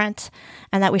transparent,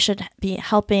 and that we should be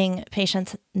helping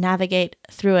patients navigate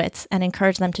through it and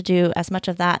encourage them to do as much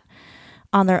of that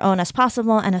on their own as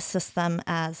possible and assist them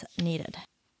as needed.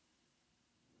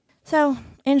 So,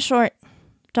 in short,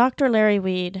 Dr. Larry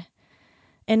Weed,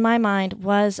 in my mind,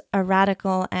 was a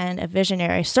radical and a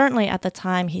visionary, certainly at the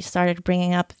time he started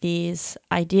bringing up these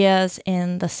ideas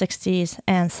in the 60s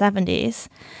and 70s.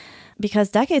 Because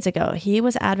decades ago, he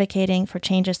was advocating for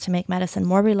changes to make medicine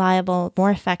more reliable,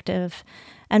 more effective,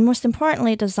 and most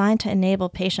importantly, designed to enable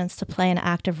patients to play an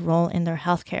active role in their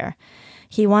healthcare.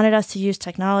 He wanted us to use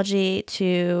technology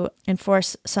to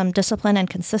enforce some discipline and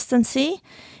consistency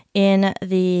in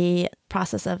the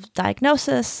process of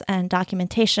diagnosis and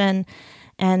documentation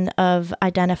and of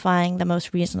identifying the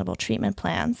most reasonable treatment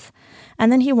plans.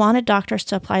 And then he wanted doctors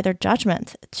to apply their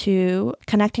judgment to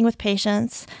connecting with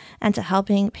patients and to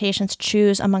helping patients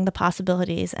choose among the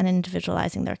possibilities and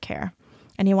individualizing their care.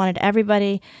 And he wanted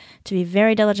everybody to be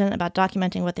very diligent about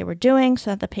documenting what they were doing so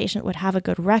that the patient would have a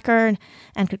good record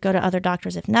and could go to other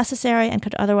doctors if necessary and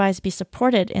could otherwise be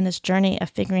supported in this journey of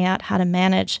figuring out how to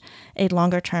manage a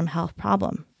longer-term health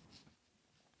problem.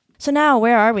 So now,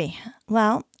 where are we?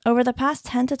 Well, over the past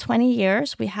 10 to 20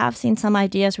 years, we have seen some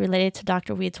ideas related to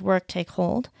Dr. Weed's work take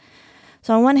hold.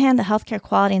 So on one hand, the healthcare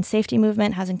quality and safety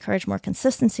movement has encouraged more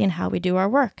consistency in how we do our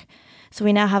work. So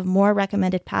we now have more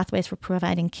recommended pathways for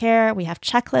providing care. We have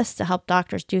checklists to help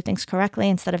doctors do things correctly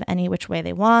instead of any which way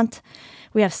they want.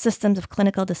 We have systems of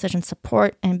clinical decision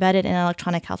support embedded in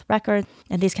electronic health records,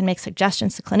 and these can make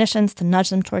suggestions to clinicians to nudge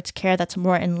them towards care that's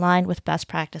more in line with best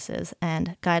practices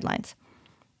and guidelines.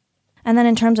 And then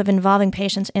in terms of involving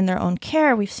patients in their own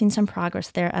care, we've seen some progress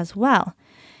there as well.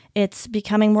 It's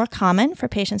becoming more common for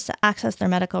patients to access their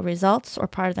medical results or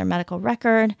part of their medical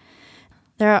record.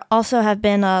 There also have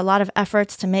been a lot of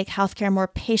efforts to make healthcare more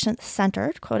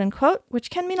patient-centered, quote unquote, which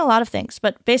can mean a lot of things,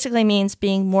 but basically means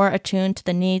being more attuned to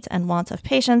the needs and wants of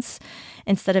patients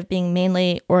instead of being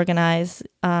mainly organized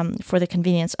for the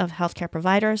convenience of healthcare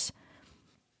providers.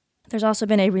 There's also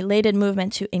been a related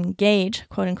movement to engage,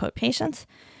 quote unquote, patients,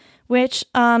 which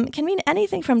can mean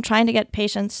anything from trying to get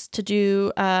patients to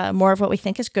do more of what we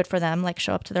think is good for them, like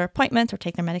show up to their appointments or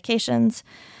take their medications.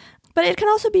 But it can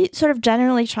also be sort of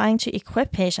generally trying to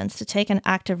equip patients to take an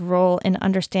active role in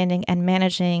understanding and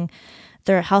managing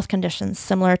their health conditions,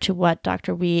 similar to what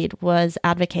Dr. Weed was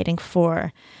advocating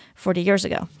for 40 years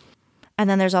ago. And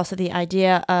then there's also the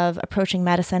idea of approaching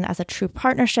medicine as a true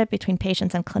partnership between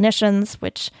patients and clinicians,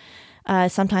 which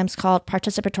is sometimes called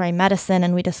participatory medicine,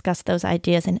 and we discussed those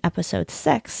ideas in episode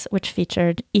 6, which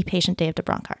featured e-patient Dave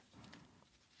DeBronkart.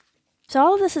 So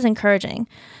all of this is encouraging,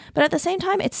 but at the same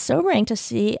time, it's sobering to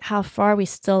see how far we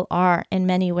still are in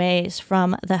many ways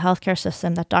from the healthcare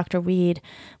system that Dr. Weed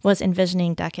was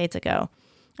envisioning decades ago.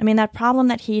 I mean, that problem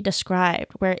that he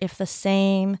described, where if the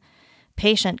same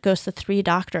patient goes to 3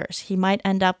 doctors, he might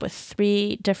end up with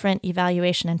 3 different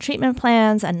evaluation and treatment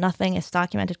plans, and nothing is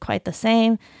documented quite the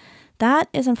same. That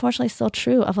is unfortunately still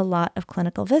true of a lot of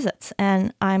clinical visits,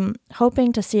 and I'm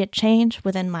hoping to see it change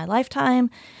within my lifetime,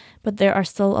 but there are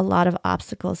still a lot of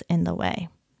obstacles in the way.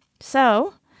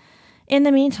 So, in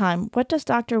the meantime, what does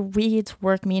Dr. Weed's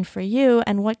work mean for you,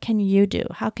 and what can you do?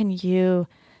 How can you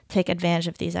take advantage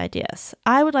of these ideas?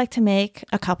 I would like to make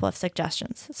a couple of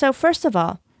suggestions. So first of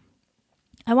all,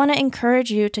 I want to encourage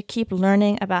you to keep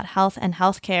learning about health and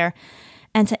healthcare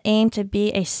and to aim to be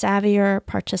a savvier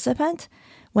participant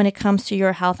when it comes to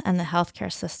your health and the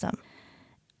healthcare system.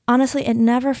 Honestly, it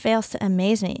never fails to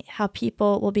amaze me how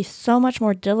people will be so much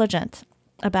more diligent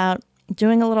about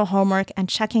doing a little homework and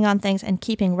checking on things and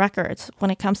keeping records when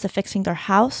it comes to fixing their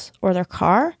house or their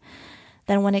car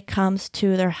than when it comes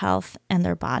to their health and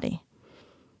their body.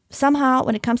 Somehow,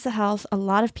 when it comes to health, a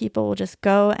lot of people will just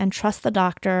go and trust the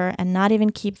doctor and not even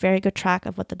keep very good track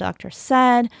of what the doctor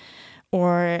said,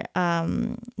 or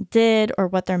did, or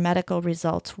what their medical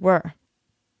results were.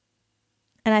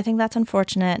 And I think that's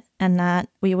unfortunate, and that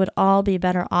we would all be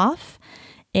better off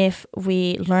if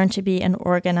we learn to be an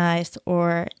organized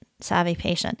or savvy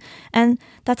patient. And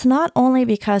that's not only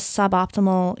because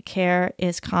suboptimal care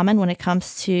is common when it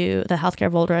comes to the healthcare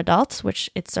of older adults, which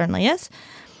it certainly is,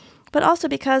 but also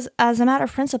because, as a matter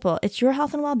of principle, it's your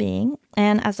health and well-being.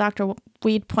 And as Dr.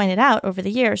 Weed pointed out over the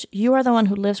years, you are the one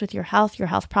who lives with your health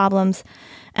problems,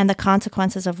 and the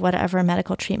consequences of whatever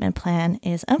medical treatment plan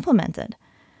is implemented.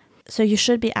 So you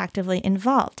should be actively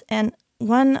involved. And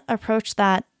one approach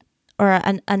that, or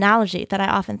an analogy that I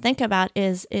often think about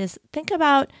is think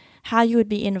about how you would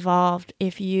be involved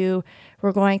if you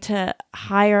were going to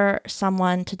hire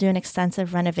someone to do an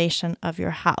extensive renovation of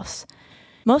your house.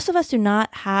 Most of us do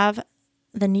not have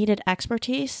the needed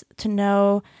expertise to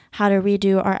know how to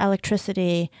redo our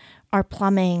electricity, our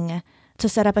plumbing, to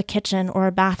set up a kitchen or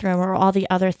a bathroom, or all the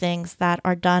other things that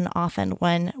are done often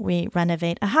when we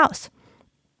renovate a house.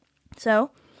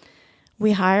 So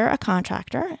we hire a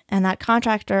contractor, and that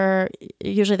contractor,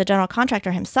 usually the general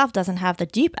contractor himself, doesn't have the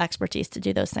deep expertise to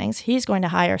do those things. He's going to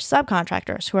hire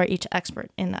subcontractors who are each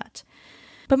expert in that.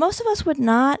 But most of us would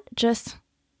not just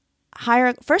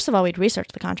hire, first of all, we'd research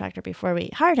the contractor before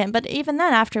we hired him. But even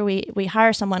then, after we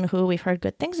hire someone who we've heard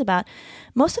good things about,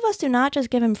 most of us do not just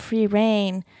give him free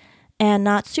rein and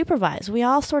not supervise. We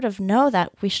all sort of know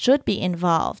that we should be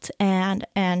involved and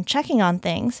checking on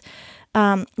things,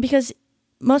 because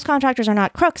most contractors are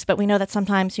not crooks, but we know that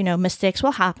sometimes, mistakes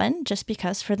will happen just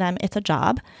because for them it's a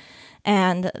job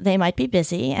and they might be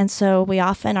busy. And so we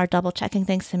often are double checking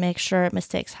things to make sure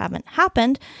mistakes haven't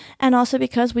happened. And also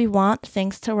because we want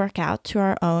things to work out to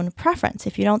our own preference.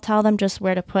 If you don't tell them just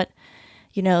where to put,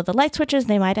 the light switches,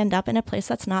 they might end up in a place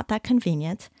that's not that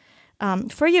convenient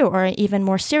for you, or even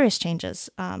more serious changes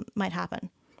might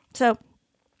happen. So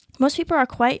most people are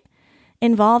quite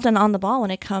involved and on the ball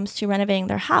when it comes to renovating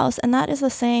their house. And that is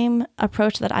the same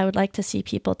approach that I would like to see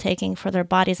people taking for their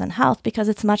bodies and health, because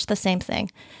it's much the same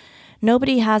thing.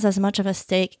 Nobody has as much of a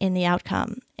stake in the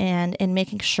outcome and in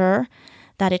making sure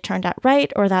that it turned out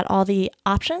right, or that all the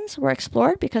options were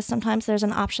explored, because sometimes there's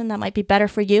an option that might be better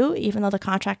for you, even though the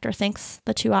contractor thinks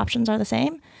the two options are the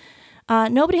same.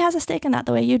 Nobody has a stake in that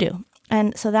the way you do.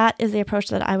 And so that is the approach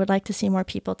that I would like to see more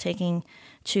people taking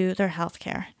to their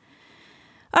healthcare.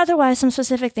 Otherwise, some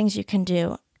specific things you can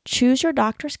do. Choose your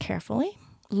doctors carefully.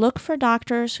 Look for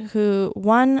doctors who,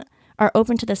 one, are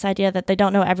open to this idea that they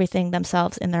don't know everything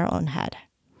themselves in their own head.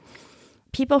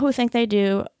 People who think they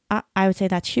do, I would say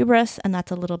that's hubris, and that's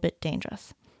a little bit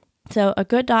dangerous. So a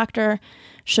good doctor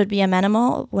should be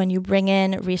amenable when you bring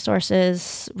in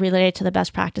resources related to the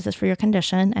best practices for your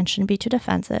condition, and shouldn't be too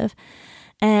defensive,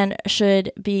 and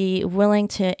should be willing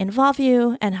to involve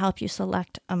you and help you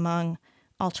select among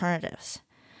alternatives.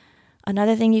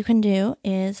 Another thing you can do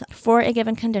is, for a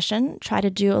given condition, try to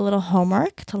do a little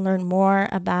homework to learn more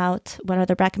about what are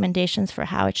the recommendations for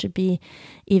how it should be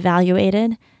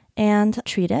evaluated and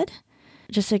treated.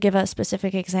 Just to give a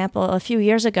specific example, a few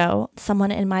years ago,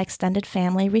 someone in my extended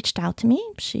family reached out to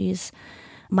me. She's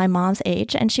my mom's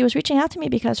age, and she was reaching out to me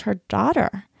because her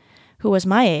daughter, who was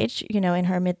my age, in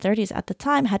her mid-30s at the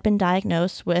time, had been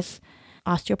diagnosed with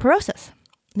osteoporosis.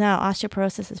 Now,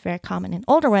 osteoporosis is very common in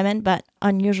older women, but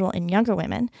unusual in younger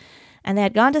women. And they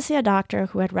had gone to see a doctor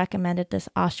who had recommended this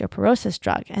osteoporosis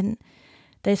drug. And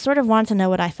they sort of wanted to know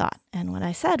what I thought. And what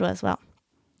I said was, well,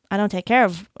 I don't take care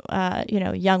of,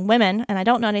 young women, and I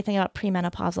don't know anything about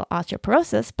premenopausal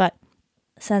osteoporosis. But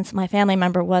since my family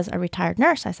member was a retired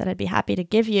nurse, I said I'd be happy to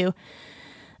give you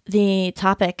the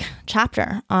topic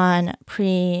chapter on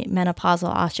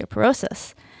premenopausal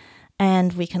osteoporosis,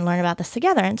 and we can learn about this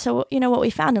together. And so, what we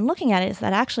found in looking at it is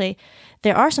that actually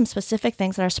there are some specific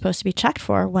things that are supposed to be checked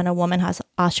for when a woman has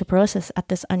osteoporosis at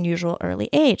this unusual early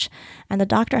age. And the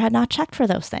doctor had not checked for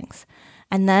those things.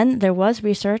 And then there was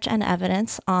research and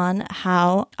evidence on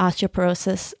how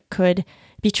osteoporosis could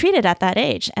be treated at that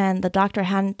age. And the doctor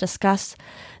hadn't discussed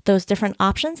those different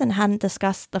options and hadn't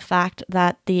discussed the fact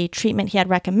that the treatment he had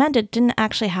recommended didn't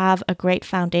actually have a great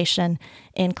foundation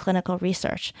in clinical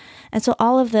research. And so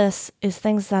all of this is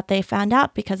things that they found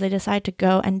out because they decided to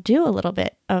go and do a little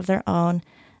bit of their own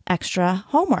extra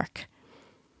homework.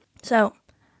 So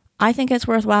I think it's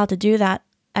worthwhile to do that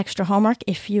extra homework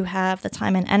if you have the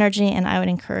time and energy, and I would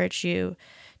encourage you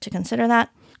to consider that.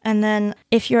 And then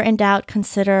if you're in doubt,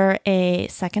 consider a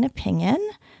second opinion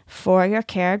for your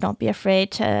care. Don't be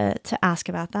afraid to ask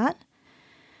about that.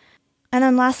 And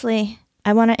then lastly,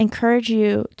 I want to encourage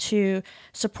you to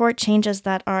support changes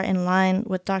that are in line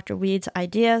with Dr. Weed's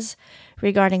ideas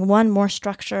regarding more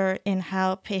structure in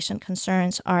how patient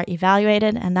concerns are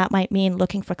evaluated, and that might mean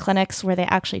looking for clinics where they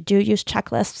actually do use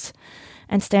checklists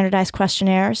and standardized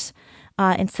questionnaires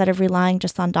instead of relying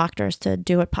just on doctors to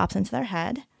do what pops into their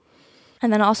head.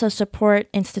 And then also support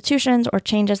institutions or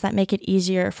changes that make it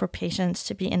easier for patients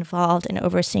to be involved in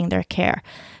overseeing their care.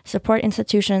 Support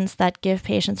institutions that give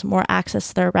patients more access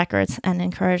to their records and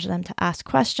encourage them to ask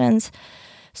questions.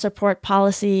 Support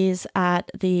policies at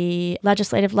the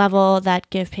legislative level that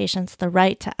give patients the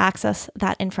right to access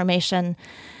that information,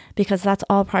 because that's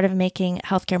all part of making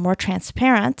healthcare more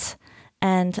transparent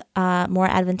and more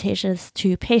advantageous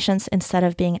to patients instead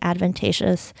of being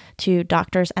advantageous to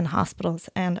doctors and hospitals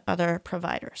and other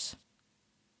providers.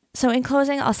 So in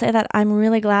closing, I'll say that I'm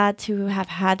really glad to have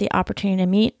had the opportunity to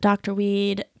meet Dr.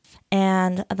 Weed,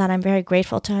 and that I'm very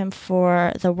grateful to him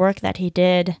for the work that he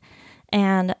did,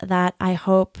 and that I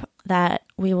hope that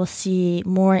we will see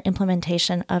more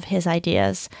implementation of his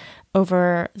ideas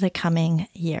over the coming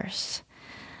years.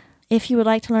 If you would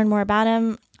like to learn more about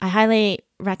him, I highly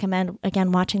recommend,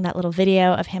 again, watching that little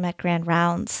video of him at Grand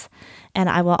Rounds. And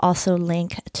I will also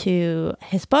link to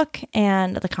his book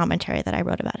and the commentary that I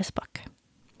wrote about his book.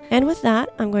 And with that,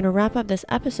 I'm going to wrap up this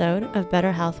episode of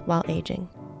Better Health While Aging.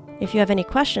 If you have any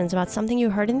questions about something you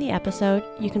heard in the episode,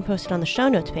 you can post it on the show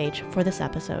notes page for this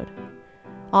episode.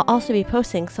 I'll also be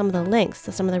posting some of the links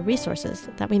to some of the resources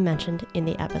that we mentioned in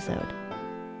the episode.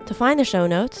 To find the show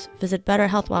notes, visit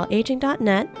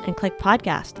betterhealthwhileaging.net and click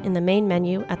podcast in the main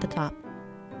menu at the top.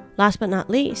 Last but not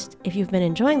least, if you've been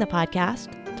enjoying the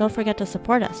podcast, don't forget to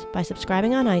support us by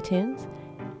subscribing on iTunes.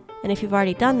 And if you've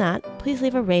already done that, please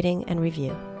leave a rating and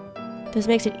review. This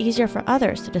makes it easier for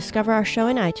others to discover our show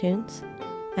in iTunes,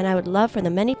 and I would love for the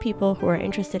many people who are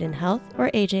interested in health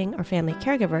or aging or family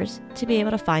caregivers to be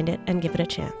able to find it and give it a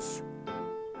chance.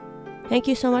 Thank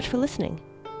you so much for listening.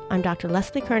 I'm Dr.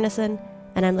 Leslie Kernison,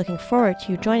 and I'm looking forward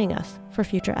to you joining us for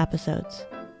future episodes.